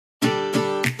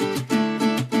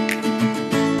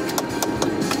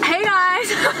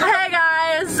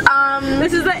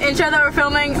intro that we're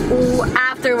filming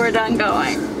after we're done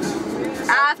going.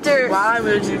 After. Why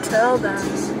would you tell them?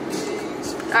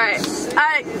 Alright.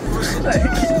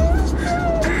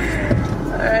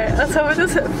 Alright, let's hope it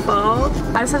doesn't fall.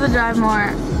 I just have to drive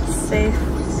more safe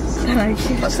than I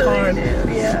usually do.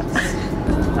 Yeah.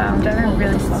 Wow, I'm driving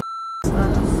really slow.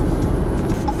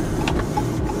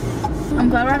 I'm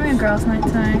glad we're having a girls' night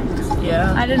tonight.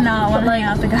 Yeah. I did not want to hang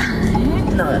out with the guy.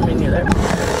 No, me neither.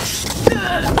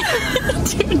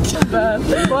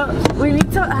 What? We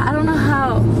need to, I don't know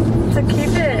how to keep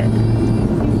it.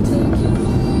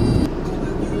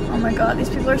 Oh my god, these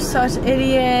people are such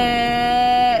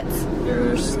idiots.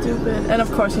 You're stupid. And of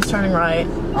course he's turning right.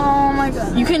 Oh my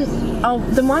god. You can, oh,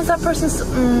 then why is that person's,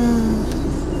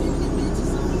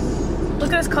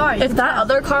 Look at his car. If that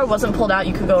other car wasn't pulled out,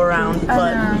 you could go around,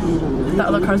 but that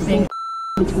other car's being...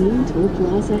 Between Toll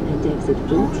Plaza and exit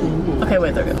 410A. Okay,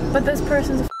 wait, they're good. But this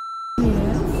person's a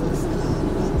idiot.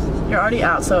 You're already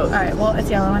out, so... Alright, well, it's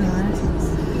yellow anyways.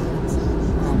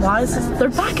 Why is this... They're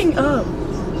backing up.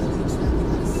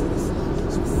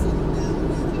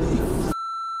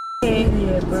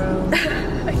 Idiot, bro.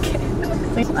 I can't.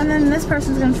 And then this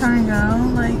person's gonna try and go,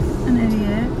 like, an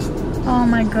idiot. Oh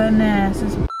my goodness.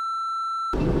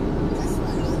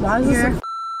 Why is this You're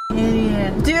an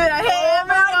idiot. Dude, I hate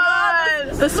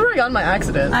everyone! This is where I got in my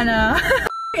accident. I know.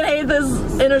 I hate this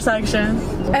intersection.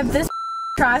 If this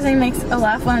crossing makes a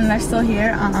left when they're still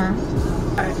here,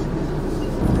 Alright.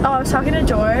 Oh, I was talking to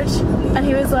George, and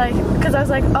he was like, because I was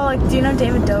like, oh, like, do you know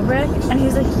David Dobrik? And he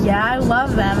was like, yeah, I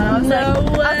love them. And I was like,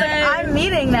 I'm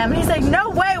meeting them. And he's like,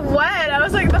 no way, what? I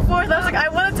was like, the 4th. I was like, I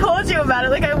would have told you about it.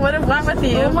 Like, I would have went with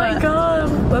you. Oh my god,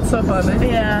 that's so funny.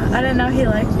 Yeah, I didn't know he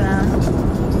liked them.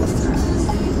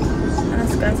 And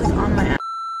this guy's like on my ass.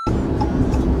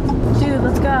 Dude,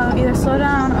 let's go. Either slow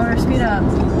down or speed up.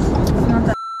 Not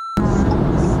that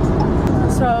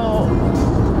So,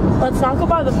 let's not go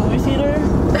by the movie theater.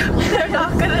 they're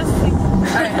not gonna see.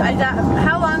 Alright,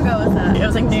 how long ago was that? It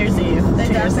was like New Year's Eve. They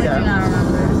 2 years definitely ago. do not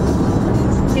remember.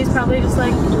 He's probably just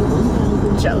like,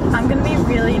 Jealous. I'm gonna be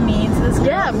really mean to this girl.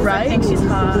 Yeah, right? I think she's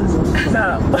hot.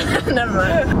 No, never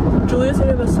mind. Julia's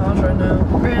getting a massage right now.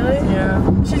 Really? Yeah.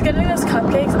 She's getting us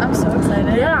cupcakes. I'm so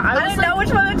excited. Yeah, I didn't know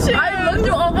which one to choose. I looked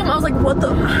through all of them. I was like, what the?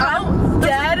 I'm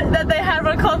dead that they had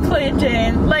one called Plain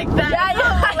Jane. Like that.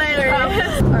 Yeah,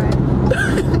 hilarious. Alright.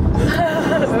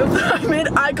 I made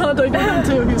eye contact with him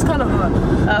too. He was kind of hot.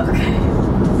 Okay.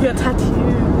 He had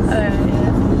tattoos. Yeah.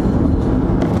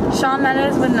 Shawn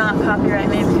Mendes would not copyright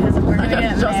me because we're gonna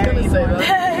get married. Gonna say that.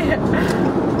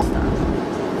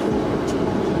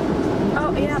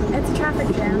 Oh yeah, it's a traffic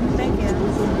jam. Thank you.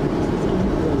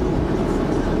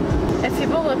 If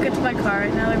people look into my car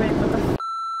right now, they're like, what the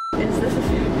is this?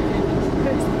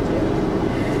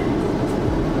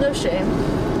 No shame.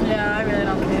 Yeah, I really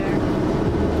don't care.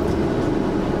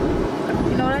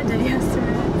 You know what I did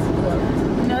yesterday?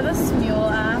 You know the Smule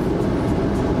app?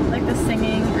 Like the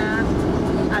singing app?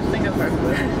 I think I've heard of it.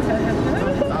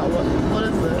 What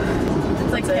is it?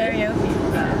 It's like karaoke.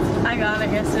 I got it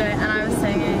yesterday and I was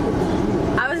singing.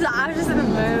 I was just in the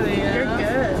mood, you know? You're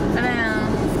good. And I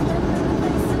am.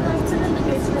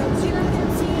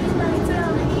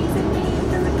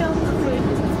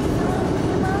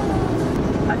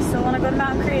 I still want to go to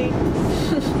Mountain Creek.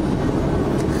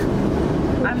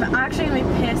 I'm actually going to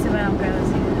be pissed if I don't go this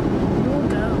year. We'll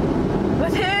go.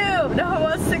 With who? No one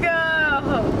wants to go.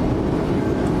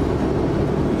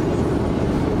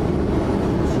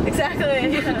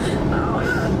 Exactly. Oh,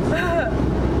 yeah.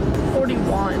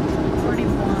 41.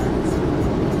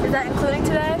 41. Is that including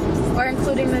today? Or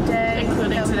including the day?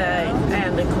 Including today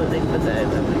and including the day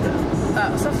that we go.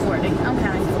 Oh, so 40. I'm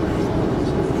counting 40.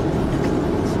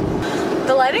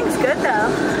 The lighting's good though.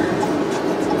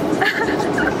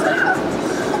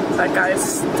 That guy's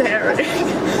staring.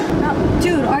 No,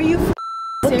 dude, are you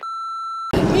serious?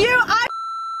 I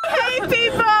hate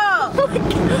people!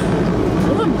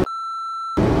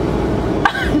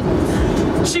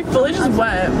 She fully just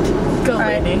went. Go,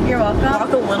 lady. You're welcome.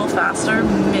 Walk a little faster,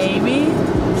 maybe.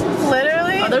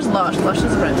 Literally? Oh, there's Lush. Lush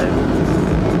is right there.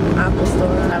 Apple store.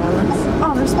 I want this.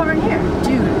 Oh, there's one right here.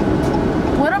 Dude,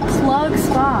 what a plug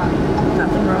spot.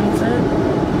 Nothing wrong with it.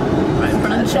 Right in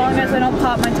front of the As long as I don't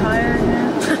pop my tire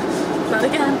again. Not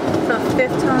again. For the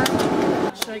 5th time.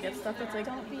 Should I get stuff that's like...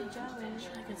 Don't be jealous.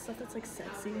 Should I get stuff that's like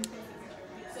sexy?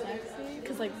 Sexy?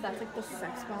 Because like that's like the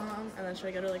sex bomb. And then should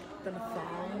I go to like the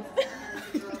thong?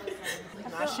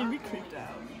 Nah, she'd be creeped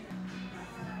out.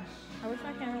 I wish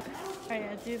I can. Oh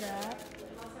yeah, do that.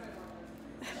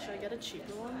 Should I get a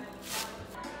cheaper one?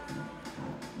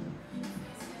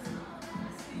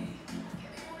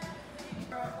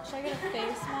 Should I I get a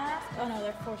face mask? Oh no,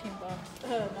 they're $14.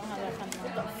 Don't have that kind of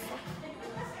money.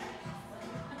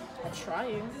 I'll try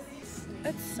you.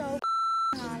 It's so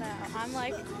hot out. I'm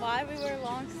like, why we wear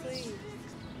long sleeves?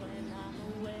 When I'm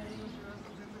away,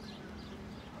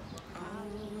 I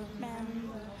will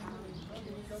remember how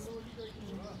you kissed.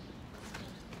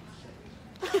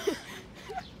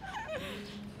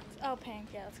 Oh, pink.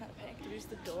 Yeah, that's kind of pink. Use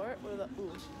the door or the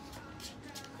ooh.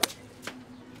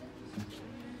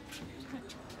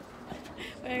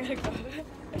 Wait, I gotta go.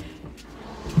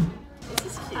 This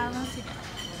is cute. I want to get.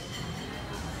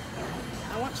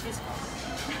 I want cheese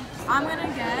balls. I'm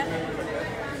gonna get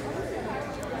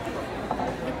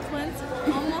the Clint's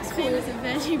almost famous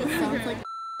veggie burger. Sounds like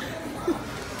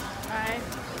Alright,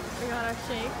 we got our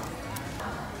shake.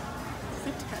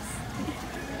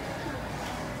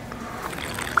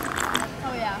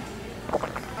 Oh yeah.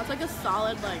 That's like a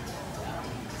solid like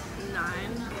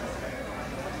 9.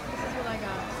 This is what I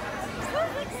got.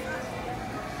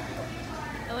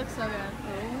 It looks so good.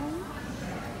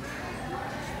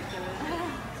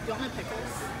 Do you want my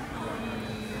pickles?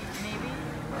 Maybe.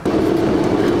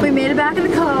 We made it back in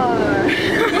the car.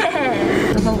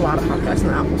 There's a lot of hot guys in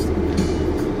the apples.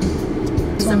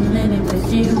 Something in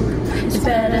with you is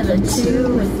better than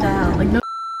 2 without. Like no.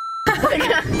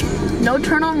 No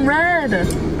turn on red.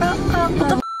 What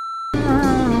the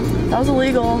that was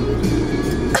illegal.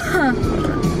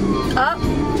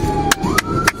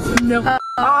 No.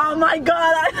 Oh my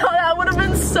god, I thought that would have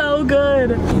been so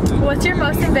good. What's your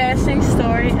most embarrassing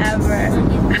story ever?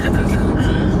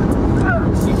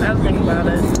 You gotta think about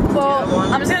it. Well,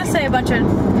 I'm just gonna say a bunch of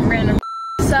random.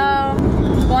 So,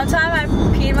 one time I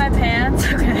peed my pants.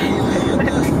 Okay.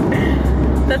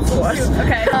 That's What? cute.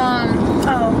 Okay.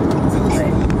 Oh.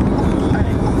 Wait.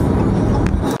 Alright.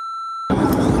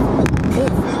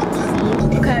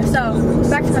 Okay, so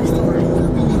back to my story.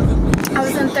 I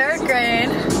was in 3rd grade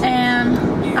and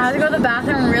I had to go to the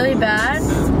bathroom really bad,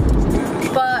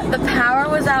 but the power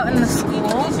was out in the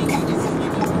school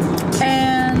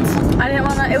and I didn't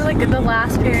want to, it was like the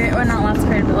last period, or not last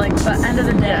period, but like the end of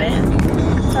the day.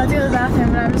 So I had to go to the bathroom,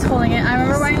 but I was just holding it. I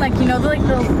remember wearing like, you know, the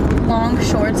long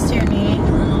shorts to your knee,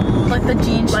 like the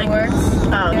jean shorts.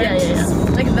 Oh, yeah.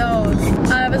 Like those.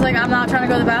 I was like, I'm not trying to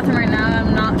go to the bathroom right now.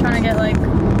 I'm not trying to get like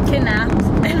kidnapped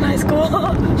in my school.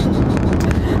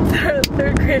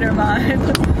 3rd grader mind.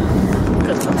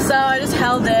 So I just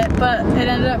held it, but it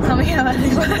ended up coming out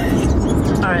anyway.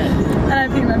 Alright. And I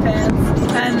peed my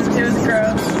pants, and it was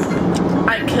gross.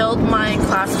 I killed my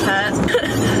class pet.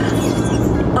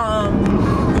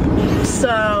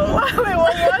 So Wait,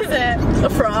 what was it? a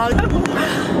frog.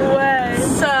 Way.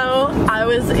 So I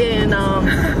was in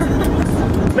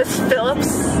Miss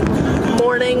Phillips'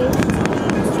 morning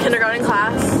kindergarten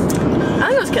class. I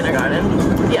think it was kindergarten.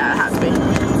 Yeah, it had to be.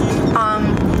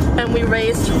 And we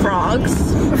raised frogs.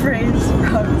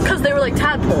 Because they were like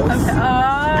tadpoles. Okay.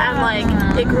 And like,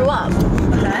 it grew up.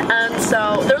 Okay. And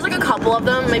so, there was like a couple of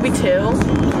them, maybe 2.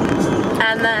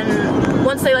 And then,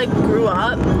 once they like grew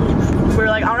up, we were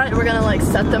like, alright, we're gonna like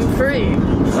set them free.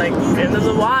 Like, into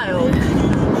the wild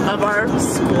of our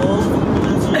school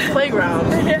playground.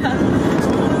 Yeah.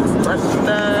 Let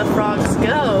the frogs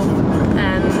go.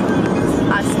 And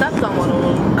I stepped on one of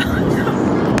them.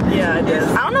 Yeah, I did.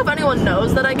 I don't know if anyone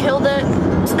knows that I killed it.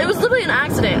 It was literally an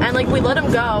accident, and like we let him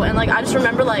go, and like I just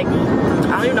remember like, I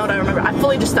don't even know what I remember. I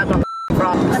fully just stepped on the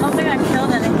frog. I don't think I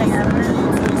killed anything ever.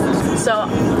 So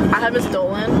I had Miss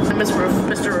Dolan and Mr.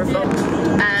 Rufo,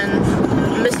 and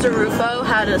Mr. Rufo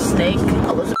had a snake,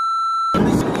 Elizabeth,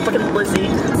 fucking Lizzie.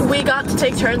 We got to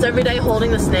take turns every day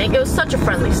holding the snake. It was such a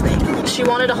friendly snake. She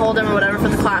wanted to hold him or whatever for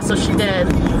the class, so she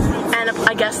did. And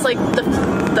I guess like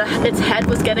its head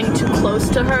was getting too close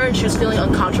to her and she was feeling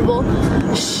uncomfortable.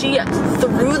 She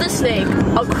threw the snake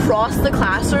across the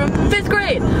classroom, 5th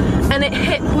grade, and it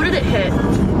hit, who did it hit?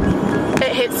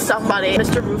 It hit somebody.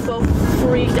 Mr. Rufo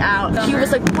freaked out. He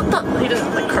was like, what the, he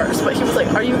didn't like curse, but he was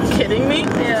like, are you kidding me?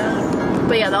 Yeah.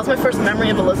 But yeah, that was my first memory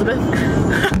of Elizabeth.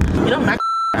 You know, Mac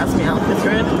asked me out in 5th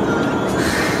grade.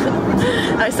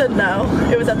 I said no.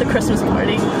 It was at the Christmas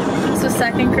party. So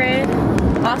 2nd grade,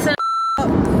 Austin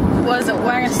was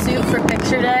wearing a suit for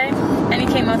picture day, and he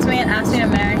came up to me and asked me to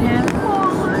marry him.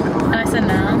 And I said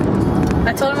no.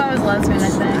 I told him I was lesbian, I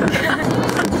think.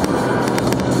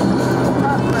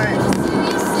 Alright.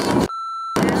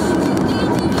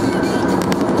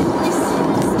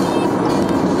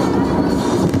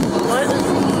 What?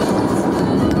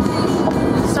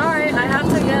 Sorry, I have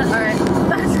to get. Alright.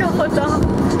 Let's go flip off.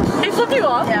 He flipped you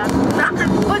off? Yeah.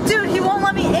 But dude, he won't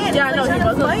let me in. Yeah, I know, He's he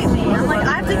trying to wasn't. fight me. I'm like,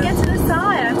 I have to get to the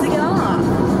side. I have to get off.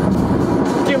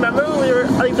 Do you remember when we were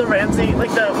like the Ramsey,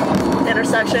 like the intersection?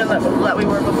 section that we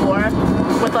were before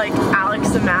with like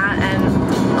Alex and Matt, and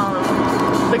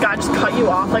the guy just cut you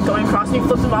off like going across and you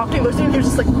flipped him off and he looked at you and you're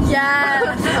just like,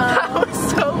 yes. That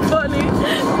was so funny.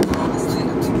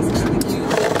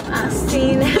 I've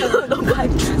seen it.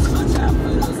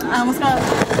 I almost got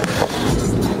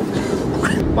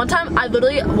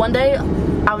one day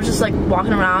I was just like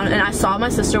walking around and I saw my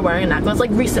sister wearing a necklace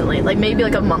like recently, like maybe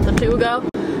like a month or two ago.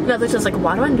 And I was just like,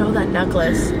 why do I know that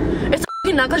necklace? It's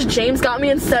a necklace James got me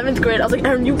in 7th grade. I was like,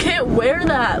 Erin, you can't wear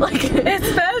that. Like, it's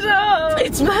special.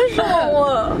 It's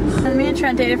special. And me and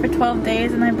Trent dated for 12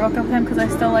 days and I broke up with him because I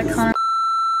still like Connor.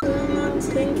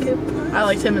 Thank you. I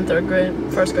liked him in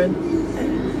 1st grade.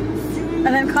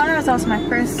 And then Connor was also my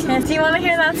first kiss. Do you want to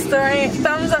hear that story?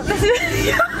 Thumbs up this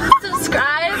video.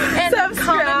 Subscribe and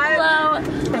comment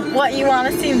below what you want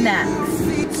to see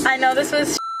next. I know this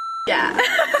was yeah.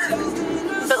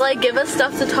 But like, give us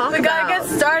stuff to talk about. We gotta get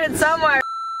started somewhere.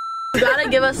 You gotta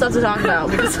give us stuff to talk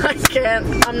about because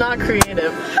I'm not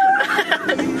creative.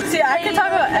 See, I could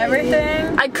talk about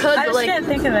everything. I could, I but like, can't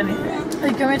think of anything.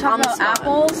 Like, can we talk about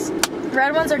apples?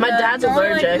 Red ones are my good. dad's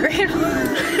allergic. Like green ones.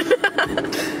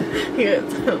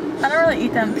 I don't really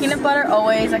eat them. Peanut butter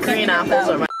always. I can't green eat apples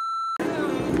them. are my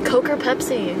Coke or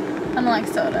Pepsi? I don't like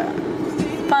soda.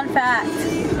 Fun fact.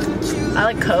 I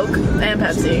like Coke and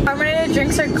Pepsi. Carbonated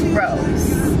drinks are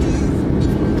gross.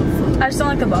 I just don't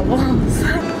like the bubbles.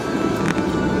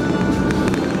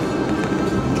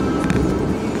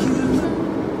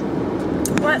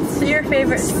 What's your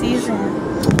favorite season?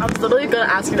 I was literally gonna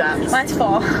ask you that. Mine's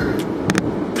fall.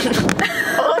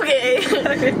 Okay.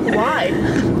 Why?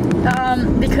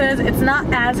 Because it's not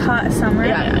as hot as summer,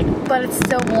 but it's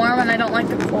still warm and I don't like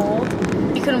the cold.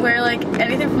 You can wear like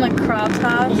anything from like crop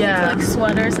tops to like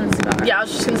sweaters and scarves. Yeah, I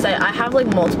was just gonna say, I have like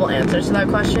multiple answers to that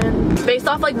question. Based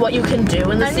off like what you can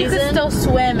do in the season. And you can still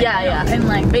swim. And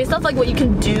like, based off like what you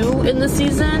can do in the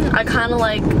season, I kind of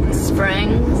like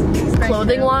spring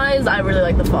clothing wise. I really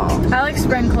like the fall. I like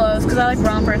spring clothes because I like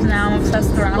rompers now. I'm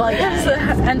obsessed with rompers. Well,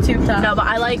 yeah. And tube tops. No, but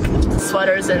I like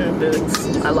sweaters and boots.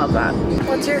 I love that.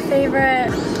 What's your favorite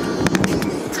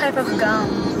type of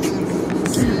gum?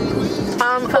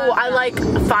 I like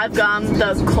 5 Gum,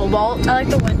 the Cobalt. I like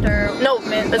the winter. No,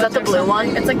 is that the blue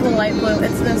one? It's like the light blue.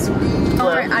 It's this one.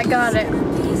 Alright, I got it.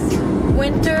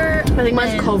 Winter. I think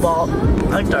mine's Cobalt.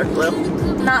 I like dark blue.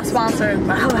 Not sponsored,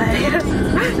 by the way.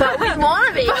 But we want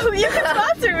to be. You can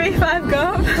sponsor me, 5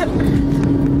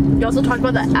 Gum. You also talked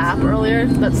about that app earlier,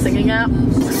 that singing app.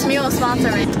 Smee will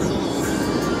sponsor me.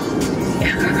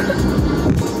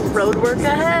 Road work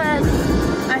ahead.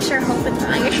 I sure hope it does.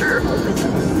 I sure hope it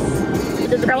does.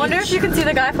 I wonder if you can see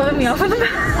the guy flipping me off in the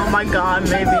back. Oh my god,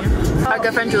 maybe. Our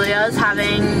good friend Julia is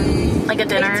having like a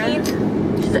dinner. 18?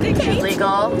 She's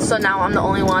legal, so now I'm the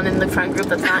only one in the friend group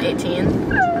that's not 18.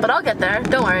 But I'll get there,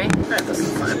 don't worry. Alright, this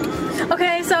is fun.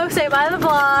 Okay, so say bye to the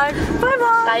vlog. Bye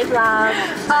vlog. Bye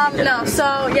vlog. No,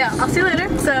 so yeah, I'll see you later.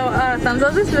 So thumbs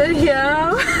up this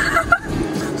video.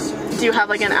 Do you have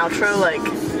like an outro, like?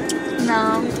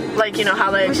 No. Like, you know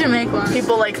how like we should make one.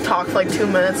 People like talk for like 2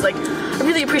 minutes, like I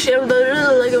really appreciate it.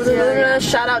 Like,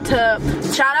 shout out to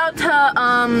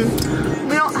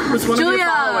we don't who's one Julia. of your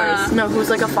followers. No, who's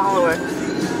like a follower.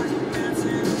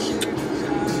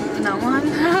 No one.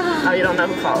 Oh, you don't know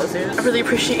who follows you. I really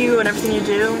appreciate you and everything you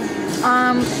do.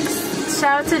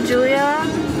 Shout out to Julia.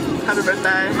 Happy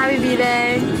birthday. Happy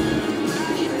B-Day.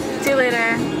 See you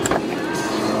later.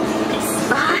 Peace.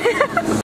 Bye.